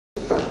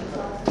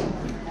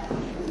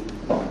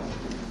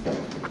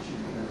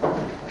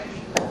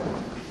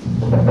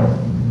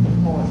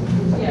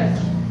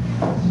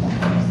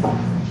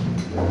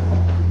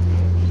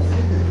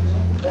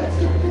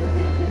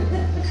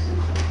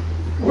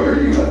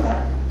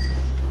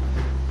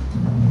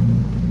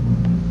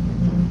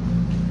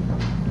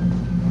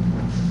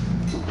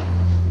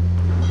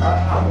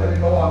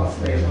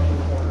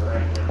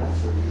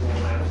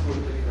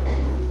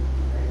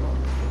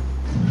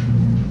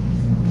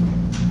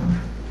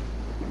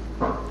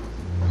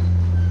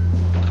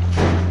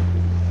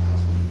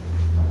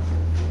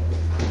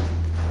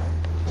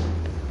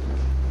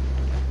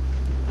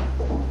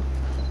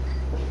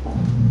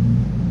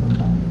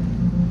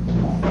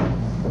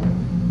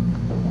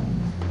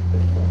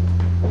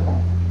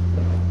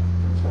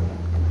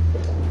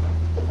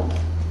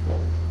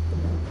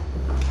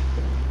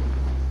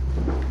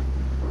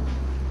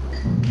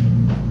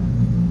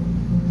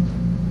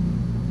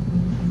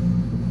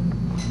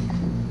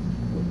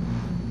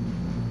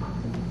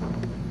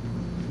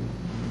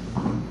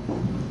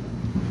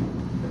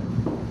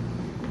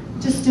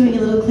just doing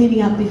a little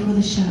cleaning up before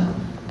the show.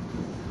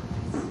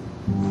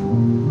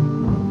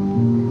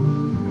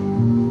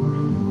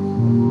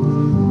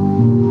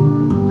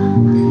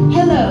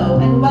 Hello,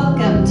 and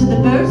welcome to the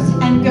Bert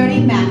and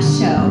Gertie Max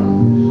Show.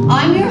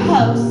 I'm your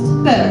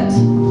host, Bert.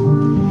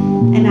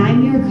 And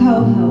I'm your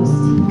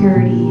co-host,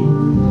 Gertie.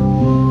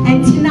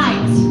 And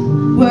tonight,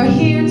 we're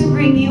here to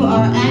bring you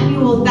our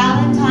annual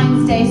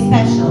Valentine's Day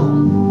special.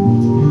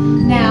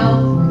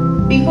 Now,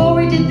 before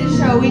we did the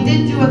show, we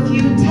did do a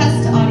few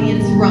test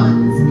audience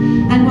runs.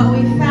 And what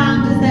we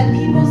found is that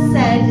people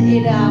said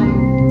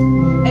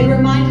it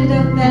reminded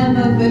them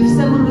of if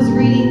someone was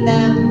reading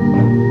them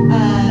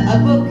a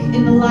book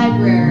in the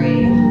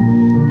library.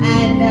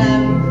 And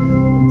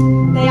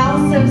they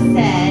also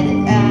said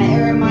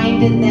it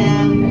reminded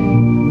them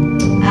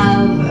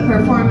of a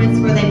performance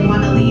where they'd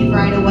want to leave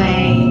right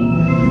away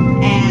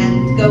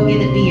and go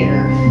get a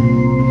beer.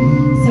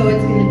 So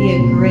it's going to be a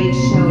great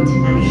show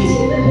tonight. It's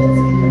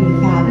going to be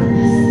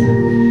fabulous.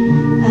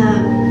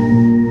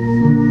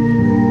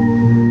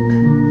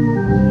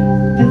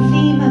 The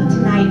theme of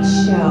tonight's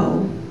show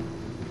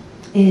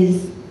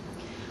is,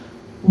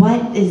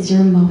 what is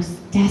your most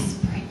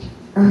desperate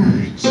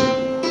urge?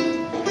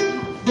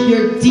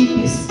 Your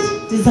deepest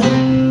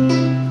desire.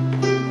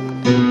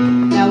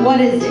 Now what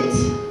is it?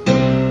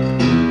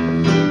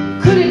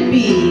 Could it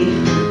be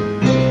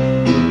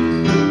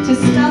to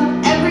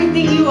stuff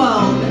everything you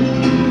own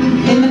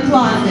in the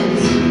closet?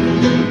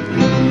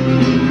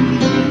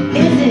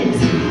 Is it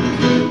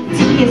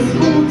to be a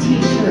school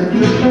teacher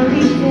for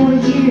 34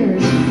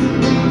 years?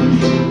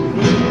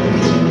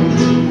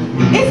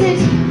 Is it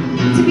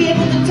to be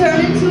able to turn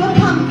into a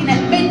pumpkin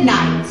at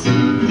midnight?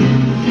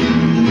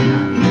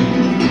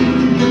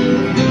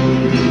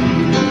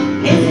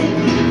 Is it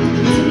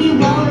to be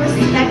well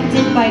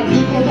respected by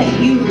people that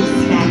you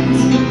respect?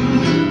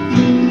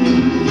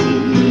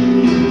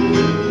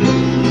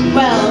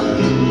 Well,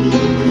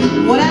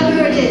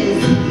 whatever it is,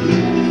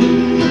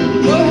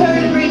 we're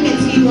here to bring it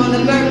to you on the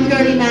Bert and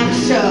Gertie Max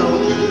Show.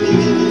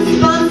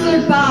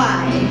 Sponsored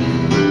by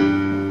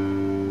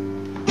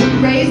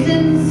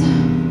Raisins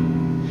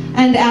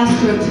and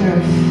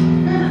AstroTurf.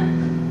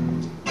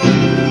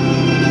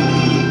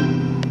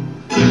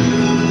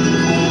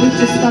 We've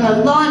just got a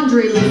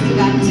laundry list of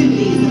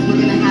activities that we're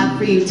going to have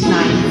for you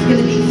tonight. It's going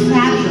to be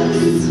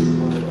fabulous.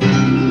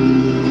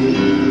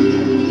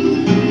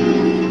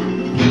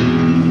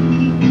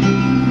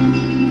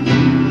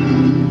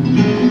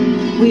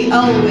 We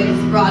always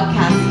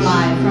broadcast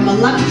live from a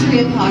luxury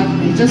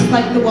apartment, just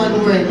like the one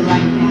we're in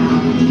right now.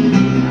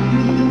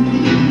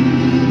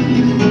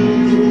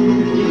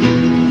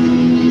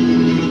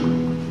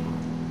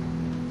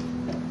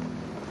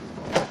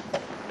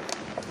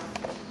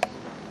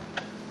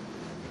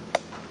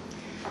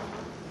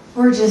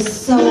 We're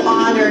just so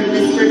honored,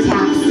 Mr.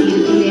 Taxi,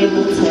 to be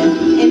able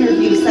to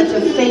interview such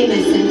a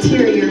famous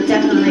interior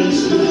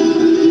decoration.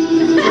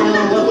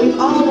 What we've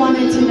all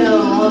wanted to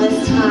know all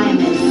this time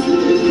is,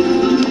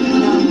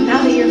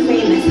 now that you're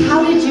famous,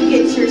 how did you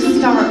get your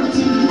start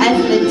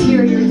as an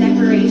interior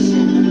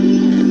decoration?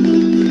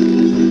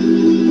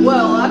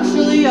 Well,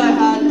 actually, I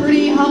had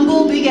pretty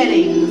humble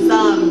beginnings.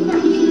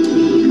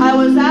 I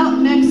was out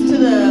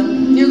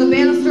near the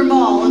Bannister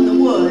Mall in the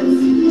woods,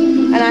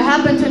 and I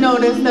happened to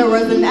notice there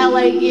was an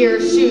LA Gear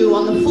shoe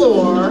on the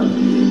floor,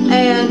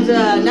 and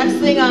next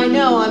thing I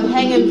know, I'm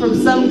hanging from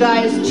some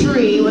guy's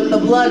tree with the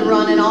blood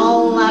running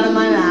all out of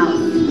my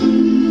mouth.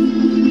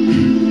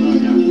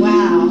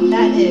 Wow,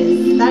 that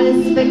is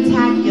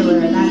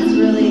spectacular. That's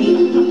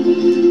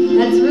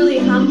really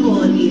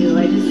humble of you.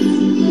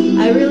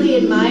 I really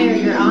admire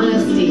your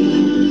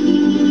honesty.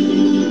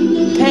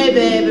 Hey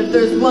babe, if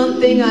there's one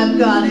thing I've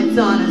got, it's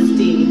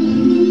honesty.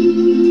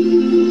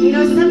 You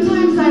know,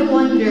 sometimes I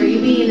wonder, you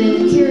being an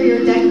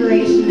interior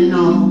decoration and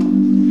all,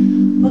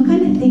 what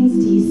kind of things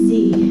do you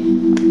see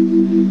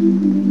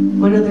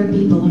when other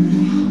people are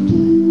around?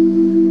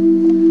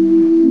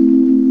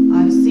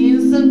 I've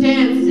seen some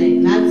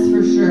dancing, that's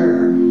for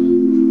sure.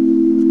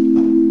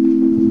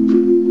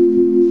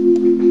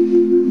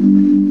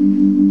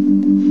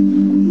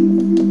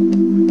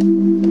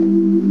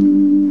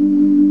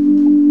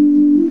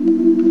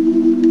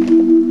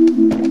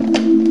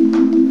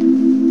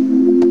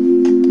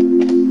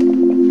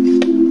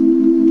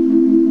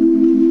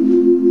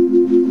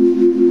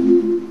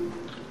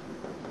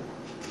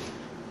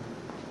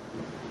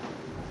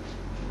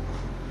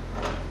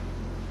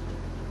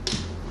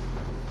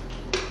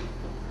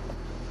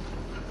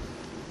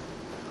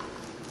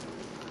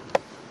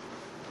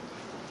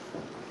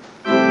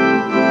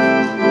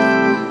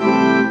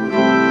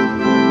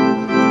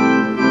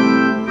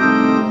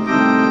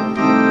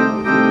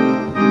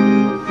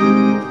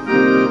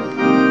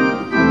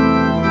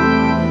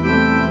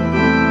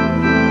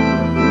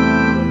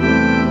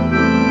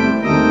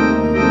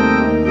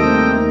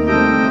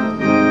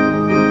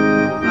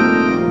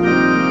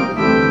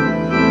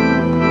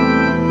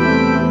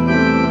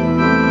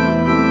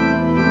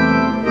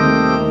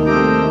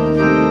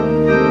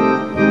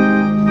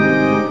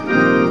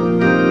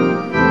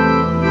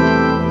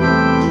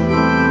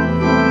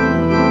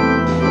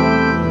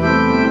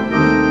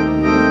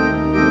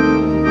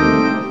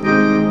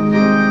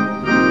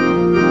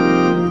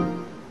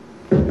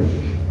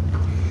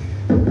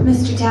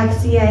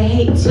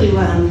 hate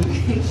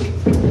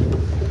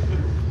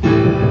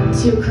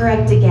to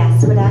correct a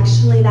guest, but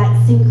actually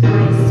that's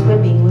synchronized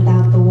swimming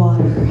without the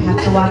water.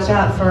 Have to watch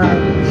out for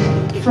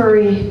our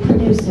furry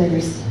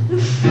producers.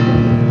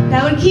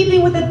 Now, in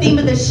keeping with the theme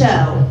of the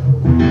show,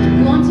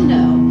 we want to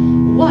know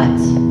what,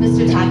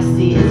 Mr.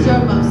 Taxi, is your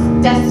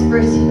most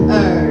desperate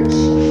urge?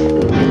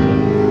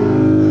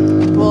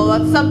 Well,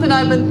 that's something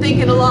I've been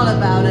thinking a lot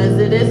about, as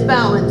it is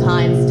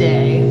Valentine's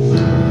Day.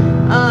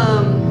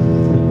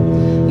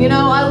 You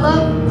know, I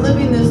love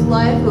living this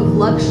life of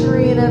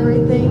luxury and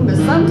everything, but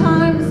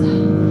sometimes,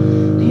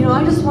 you know,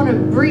 I just want to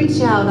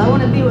reach out. I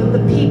want to be with the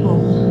people.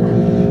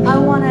 I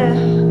want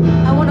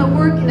to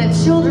work in a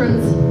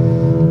children's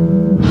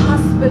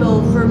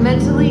hospital for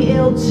mentally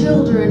ill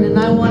children, and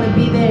I want to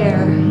be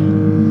there.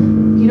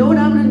 You know what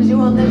I'm going to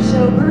do on this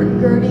show, Bert and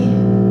Gertie?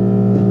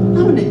 I'm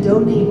going to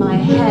donate my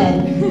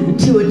head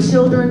to a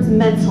children's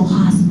mental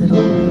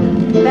hospital.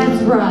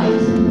 That's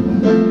right.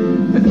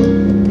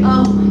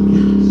 Oh my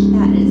gosh,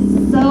 that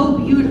is so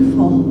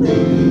beautiful.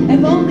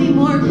 If only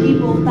more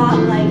people